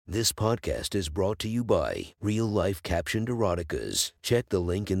This podcast is brought to you by Real Life Captioned Eroticas. Check the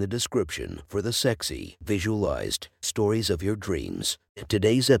link in the description for the sexy, visualized stories of your dreams.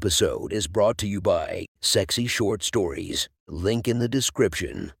 Today's episode is brought to you by Sexy Short Stories. Link in the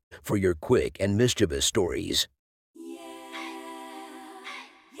description for your quick and mischievous stories.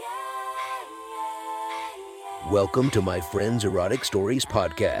 Welcome to my friend's Erotic Stories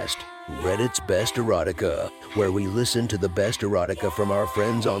podcast, Reddit's Best Erotica, where we listen to the best erotica from our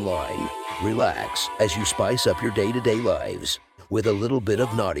friends online. Relax as you spice up your day-to-day lives with a little bit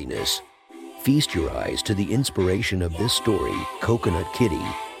of naughtiness. Feast your eyes to the inspiration of this story, Coconut Kitty.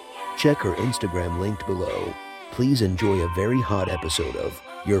 Check her Instagram linked below. Please enjoy a very hot episode of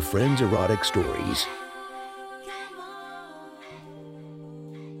Your Friend's Erotic Stories.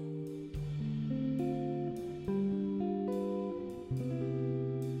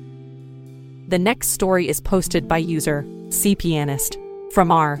 The next story is posted by user cpianist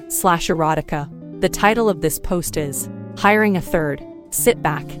from r/erotica. The title of this post is Hiring a Third. Sit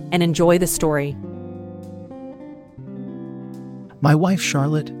back and enjoy the story. My wife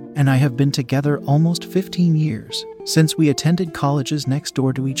Charlotte and I have been together almost 15 years, since we attended colleges next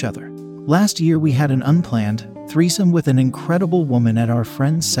door to each other. Last year we had an unplanned threesome with an incredible woman at our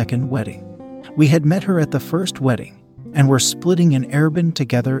friend's second wedding. We had met her at the first wedding, and were splitting an Airbnb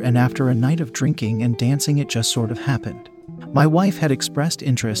together, and after a night of drinking and dancing it just sort of happened. My wife had expressed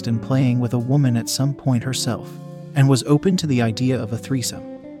interest in playing with a woman at some point herself, and was open to the idea of a threesome.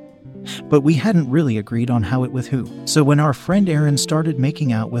 But we hadn't really agreed on how it with who. So when our friend Erin started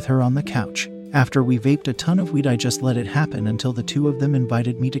making out with her on the couch, after we vaped a ton of weed, I just let it happen until the two of them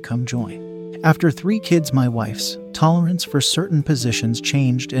invited me to come join. After 3 kids, my wife's tolerance for certain positions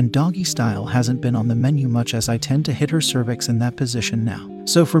changed, and doggy style hasn't been on the menu much, as I tend to hit her cervix in that position now.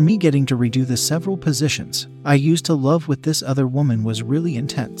 So for me, getting to redo the several positions I used to love with this other woman was really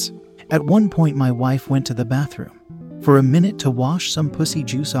intense. At one point my wife went to the bathroom for a minute to wash some pussy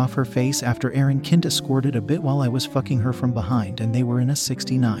juice off her face after Erin kinda squirted a bit while I was fucking her from behind, and they were in a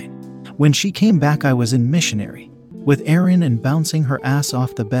 69. When she came back I was in missionary with Erin and bouncing her ass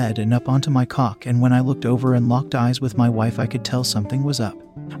off the bed and up onto my cock, and when I looked over and locked eyes with my wife I could tell something was up.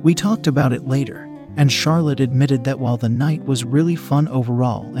 We talked about it later, and Charlotte admitted that while the night was really fun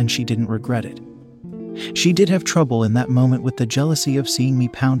overall and she didn't regret it, she did have trouble in that moment with the jealousy of seeing me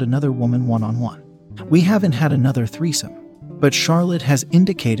pound another woman one-on-one. We haven't had another threesome, but Charlotte has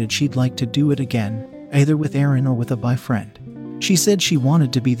indicated she'd like to do it again, either with Erin or with a bi friend. She said she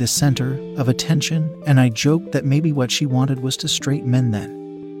wanted to be the center of attention, and I joked that maybe what she wanted was to straight men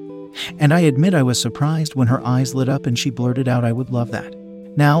then. And I admit I was surprised when her eyes lit up and she blurted out, "I would love that."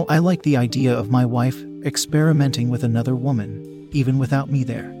 Now, I like the idea of my wife experimenting with another woman, even without me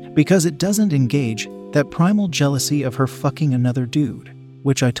there, because it doesn't engage that primal jealousy of her fucking another dude,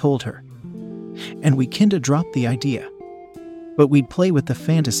 which I told her. And we kinda dropped the idea. But we'd play with the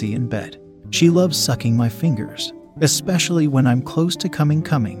fantasy in bed. She loves sucking my fingers, especially when I'm close to coming,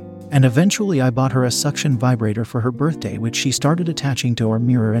 and eventually I bought her a suction vibrator for her birthday, which she started attaching to our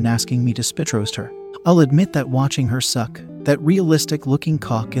mirror and asking me to spit roast her. I'll admit that watching her suck that realistic looking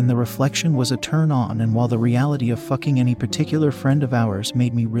cock in the reflection was a turn on, and while the reality of fucking any particular friend of ours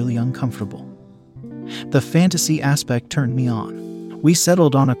made me really uncomfortable, the fantasy aspect turned me on. We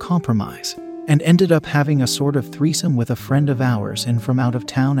settled on a compromise and ended up having a sort of threesome with a friend of ours in from out of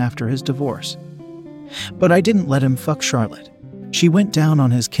town after his divorce. But I didn't let him fuck Charlotte. She went down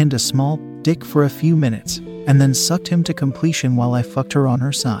on his kinda small dick for a few minutes, and then sucked him to completion while I fucked her on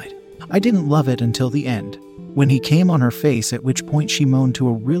her side. I didn't love it until the end, when he came on her face, at which point she moaned to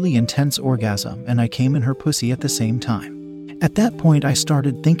a really intense orgasm, and I came in her pussy at the same time. At that point I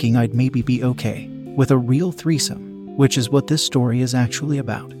started thinking I'd maybe be okay with a real threesome, which is what this story is actually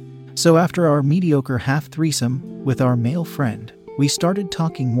about. So after our mediocre half threesome with our male friend, we started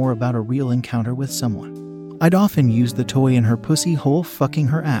talking more about a real encounter with someone. I'd often used the toy in her pussy hole fucking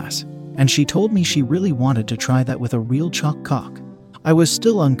her ass, and she told me she really wanted to try that with a real chalk cock. I was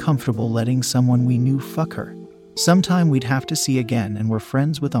still uncomfortable letting someone we knew fuck her, sometime we'd have to see again and were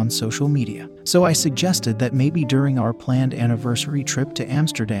friends with on social media. So I suggested that maybe during our planned anniversary trip to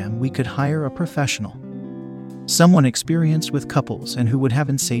Amsterdam we could hire a professional, someone experienced with couples and who would have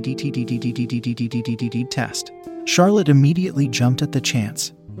an test. Charlotte immediately jumped at the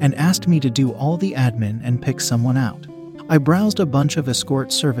chance and asked me to do all the admin and pick someone out. I browsed a bunch of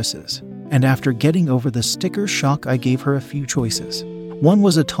escort services, and after getting over the sticker shock I gave her a few choices. One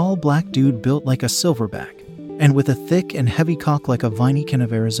was a tall black dude built like a silverback, and with a thick and heavy cock like a viney can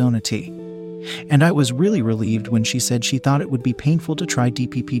of Arizona tea. And I was really relieved when she said she thought it would be painful to try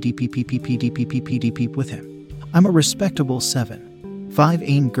DPP with him. I'm a respectable 7 5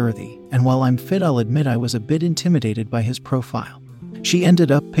 Ain't Girthy, and while I'm fit, I'll admit I was a bit intimidated by his profile. She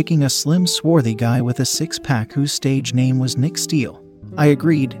ended up picking a slim, swarthy guy with a six-pack whose stage name was Nick Steele. I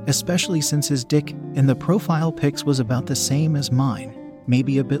agreed, especially since his dick in the profile pics was about the same as mine,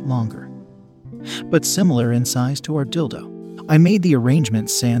 maybe a bit longer, but similar in size to our dildo. I made the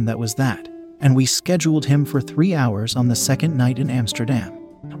arrangements, saying that was that, and we scheduled him for 3 hours on the second night in Amsterdam.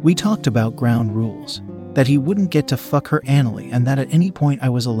 We talked about ground rules, that he wouldn't get to fuck her anally, and that at any point I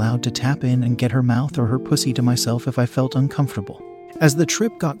was allowed to tap in and get her mouth or her pussy to myself if I felt uncomfortable. As the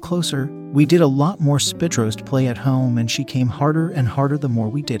trip got closer, we did a lot more spit roast play at home, and she came harder and harder the more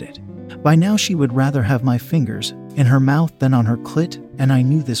we did it. By now she would rather have my fingers in her mouth than on her clit, and I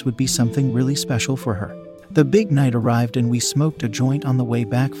knew this would be something really special for her. The big night arrived and we smoked a joint on the way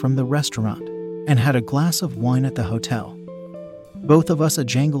back from the restaurant and had a glass of wine at the hotel. Both of us a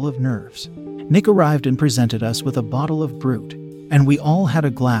jangle of nerves. Nick arrived and presented us with a bottle of Brut, and we all had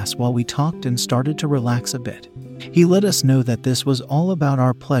a glass while we talked and started to relax a bit. He let us know that this was all about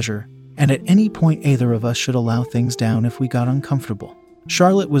our pleasure, and at any point either of us should allow things down if we got uncomfortable.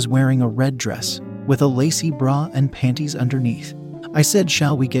 Charlotte was wearing a red dress with a lacy bra and panties underneath. I said,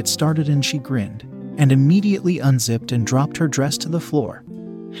 "Shall we get started?" and she grinned and immediately unzipped and dropped her dress to the floor,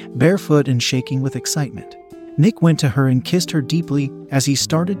 barefoot and shaking with excitement. Nick went to her and kissed her deeply as he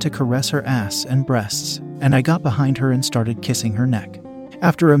started to caress her ass and breasts, and I got behind her and started kissing her neck.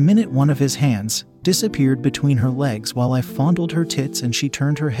 After a minute, one of his hands disappeared between her legs while I fondled her tits and she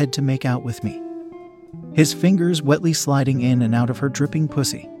turned her head to make out with me, his fingers wetly sliding in and out of her dripping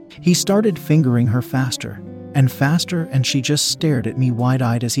pussy. He started fingering her faster and faster, and she just stared at me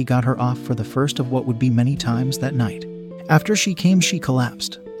wide-eyed as he got her off for the first of what would be many times that night. After she came, she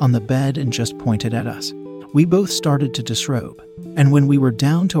collapsed on the bed and just pointed at us. We both started to disrobe, and when we were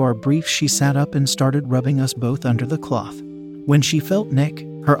down to our briefs, she sat up and started rubbing us both under the cloth. When she felt Nick,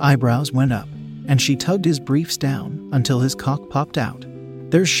 her eyebrows went up, and she tugged his briefs down until his cock popped out.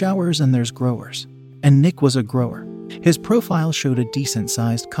 There's showers and there's growers, and Nick was a grower. His profile showed a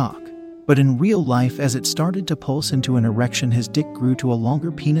decent-sized cock, but in real life, as it started to pulse into an erection, his dick grew to a longer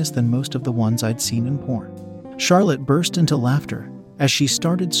penis than most of the ones I'd seen in porn. Charlotte burst into laughter as she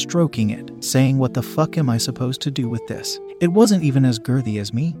started stroking it, saying, "What the fuck am I supposed to do with this? It wasn't even as girthy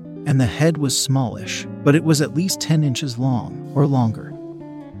as me, and the head was smallish, but it was at least 10 inches long, or longer,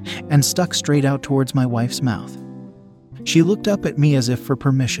 and stuck straight out towards my wife's mouth." She looked up at me as if for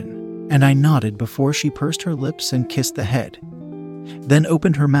permission, and I nodded before she pursed her lips and kissed the head, then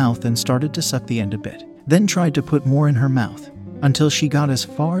opened her mouth and started to suck the end a bit, then tried to put more in her mouth until she got as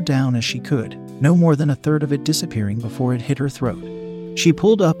far down as she could, no more than a third of it disappearing before it hit her throat. She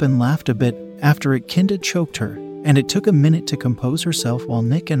pulled up and laughed a bit after it kinda choked her, and it took a minute to compose herself while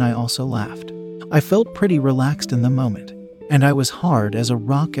Nick and I also laughed. I felt pretty relaxed in the moment, and I was hard as a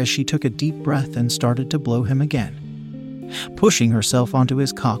rock as she took a deep breath and started to blow him again, pushing herself onto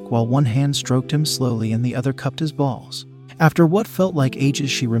his cock while one hand stroked him slowly and the other cupped his balls. After what felt like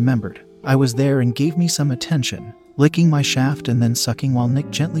ages, she remembered I was there and gave me some attention, licking my shaft and then sucking while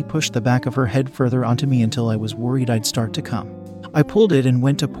Nick gently pushed the back of her head further onto me until I was worried I'd start to come. I pulled it and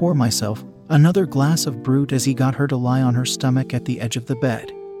went to pour myself another glass of Brut as he got her to lie on her stomach at the edge of the bed,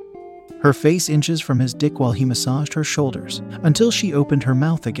 her face inches from his dick while he massaged her shoulders until she opened her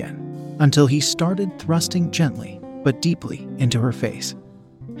mouth again, until he started thrusting gently but deeply into her face,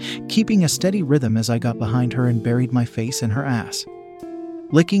 keeping a steady rhythm as I got behind her and buried my face in her ass,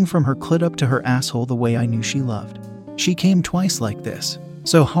 licking from her clit up to her asshole the way I knew she loved. She came twice like this,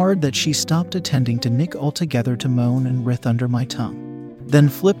 so hard that she stopped attending to Nick altogether to moan and writhe under my tongue, then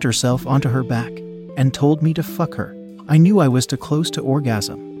flipped herself onto her back and told me to fuck her. I knew I was too close to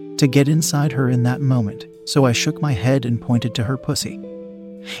orgasm to get inside her in that moment, so I shook my head and pointed to her pussy,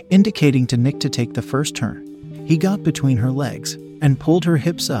 indicating to Nick to take the first turn. He got between her legs and pulled her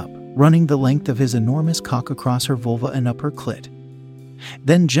hips up, running the length of his enormous cock across her vulva and up her clit,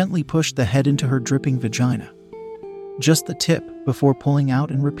 then gently pushed the head into her dripping vagina, just the tip, before pulling out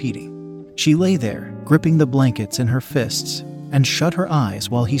and repeating. She lay there, gripping the blankets in her fists, and shut her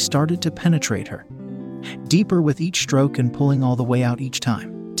eyes while he started to penetrate her, deeper with each stroke and pulling all the way out each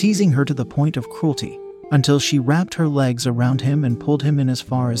time, teasing her to the point of cruelty, until she wrapped her legs around him and pulled him in as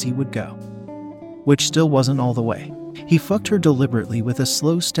far as he would go, which still wasn't all the way. He fucked her deliberately with a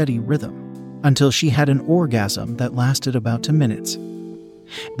slow, steady rhythm until she had an orgasm that lasted about 2 minutes,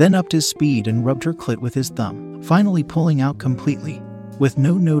 then upped his speed and rubbed her clit with his thumb, finally pulling out completely, with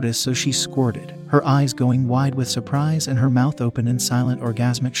no notice, so she squirted, her eyes going wide with surprise and her mouth open in silent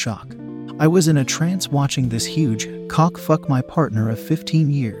orgasmic shock. I was in a trance watching this huge cock fuck my partner of 15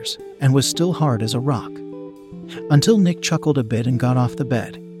 years and was still hard as a rock. until Nick chuckled a bit and got off the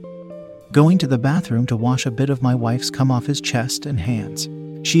bed, going to the bathroom to wash a bit of my wife's cum off his chest and hands.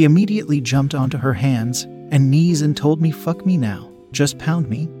 She immediately jumped onto her hands and knees and told me, "Fuck me now, just pound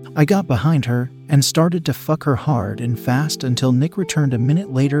me." I got behind her and started to fuck her hard and fast until Nick returned a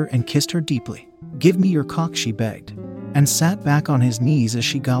minute later and kissed her deeply. "Give me your cock," she begged, and sat back on his knees as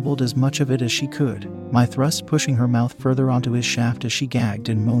she gobbled as much of it as she could, my thrust pushing her mouth further onto his shaft as she gagged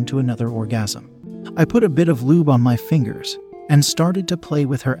and moaned to another orgasm. I put a bit of lube on my fingers and started to play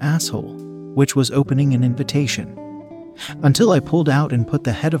with her asshole, which was opening an invitation, until I pulled out and put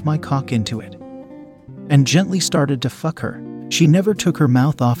the head of my cock into it and gently started to fuck her. She never took her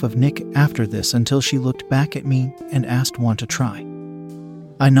mouth off of Nick after this until she looked back at me and asked, "Want to try?"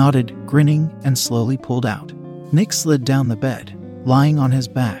 I nodded, grinning, and slowly pulled out. Nick slid down the bed, lying on his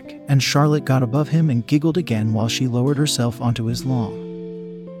back, and Charlotte got above him and giggled again while she lowered herself onto his long,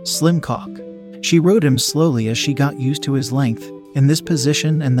 slim cock. She rode him slowly as she got used to his length in this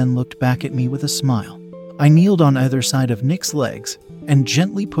position and then looked back at me with a smile. I kneeled on either side of Nick's legs and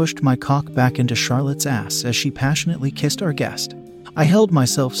gently pushed my cock back into Charlotte's ass as she passionately kissed our guest. I held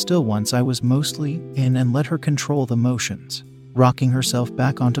myself still once I was mostly in and let her control the motions, rocking herself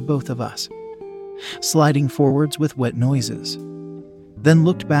back onto both of us, sliding forwards with wet noises. Then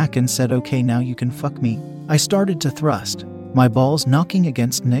looked back and said, "Okay, now you can fuck me." I started to thrust, my balls knocking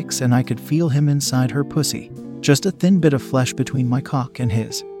against Nick's, and I could feel him inside her pussy, just a thin bit of flesh between my cock and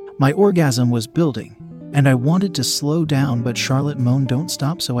his. My orgasm was building, and I wanted to slow down, but Charlotte moaned, "Don't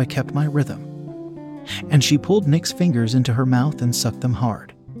stop," so I kept my rhythm. And she pulled Nick's fingers into her mouth and sucked them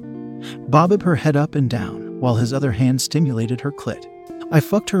hard, bobbed her head up and down, while his other hand stimulated her clit. I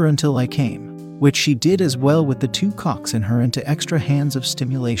fucked her until I came, which she did as well with the two cocks in her into extra hands of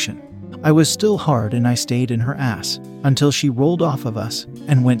stimulation. I was still hard and I stayed in her ass until she rolled off of us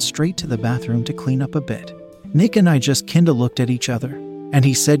and went straight to the bathroom to clean up a bit. Nick and I just kinda looked at each other, and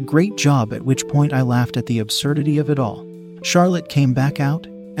he said, "Great job," at which point I laughed at the absurdity of it all. Charlotte came back out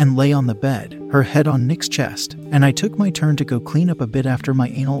and lay on the bed, her head on Nick's chest, and I took my turn to go clean up a bit after my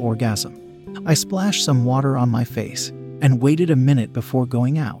anal orgasm. I splashed some water on my face and waited a minute before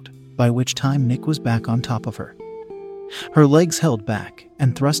going out, by which time Nick was back on top of her, her legs held back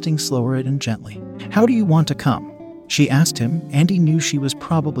and thrusting slower and gently. "How do you want to come?" she asked him, and he knew she was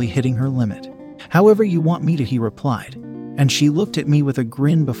probably hitting her limit. "However you want me to," he replied, and she looked at me with a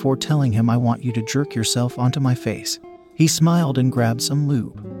grin before telling him, "I want you to jerk yourself onto my face." He smiled and grabbed some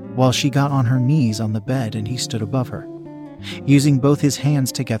lube, while she got on her knees on the bed and he stood above her, using both his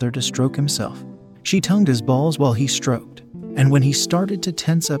hands together to stroke himself. She tongued his balls while he stroked, and when he started to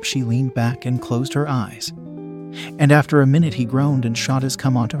tense up, she leaned back and closed her eyes. And after a minute he groaned and shot his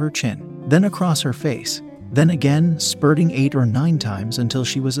cum onto her chin, then across her face, then again, spurting 8 or 9 times until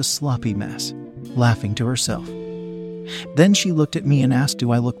she was a sloppy mess, laughing to herself. Then she looked at me and asked,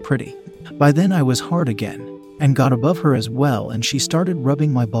 "Do I look pretty?" By then I was hard again, and got above her as well, and she started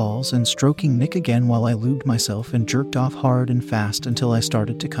rubbing my balls and stroking Nick again while I lubed myself and jerked off hard and fast until I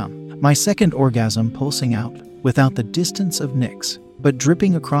started to come. My second orgasm pulsing out, without the distance of Nick's, but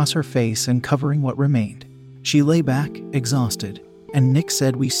dripping across her face and covering what remained. She lay back, exhausted, and Nick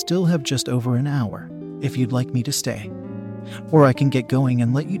said, "We still have just over an hour, if you'd like me to stay. Or I can get going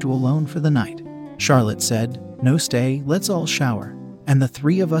and let you two alone for the night." Charlotte said, "No, stay, let's all shower," and the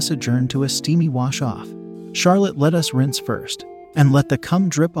three of us adjourned to a steamy wash-off. Charlotte let us rinse first, and let the cum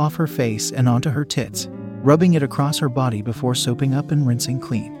drip off her face and onto her tits, rubbing it across her body before soaping up and rinsing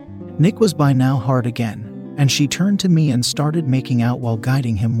clean. Nick was by now hard again, and she turned to me and started making out while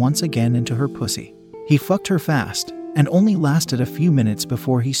guiding him once again into her pussy. He fucked her fast, and only lasted a few minutes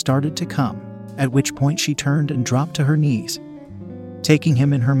before he started to come, at which point she turned and dropped to her knees, taking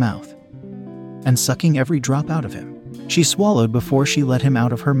him in her mouth and sucking every drop out of him. She swallowed before she let him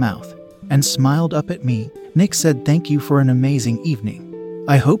out of her mouth, and smiled up at me. Nick said, "Thank you for an amazing evening.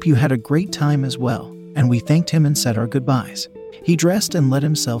 I hope you had a great time as well," and we thanked him and said our goodbyes. He dressed and let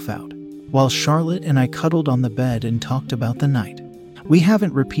himself out, while Charlotte and I cuddled on the bed and talked about the night. We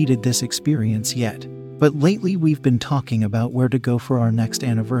haven't repeated this experience yet, but lately we've been talking about where to go for our next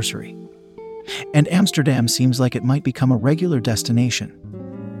anniversary. And Amsterdam seems like it might become a regular destination.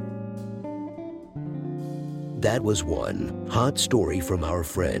 That was one hot story from our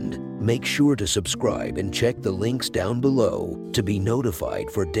friend. Make sure to subscribe and check the links down below to be notified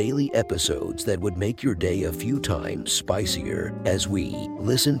for daily episodes that would make your day a few times spicier as we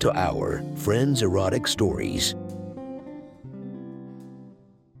listen to our friends' erotic stories.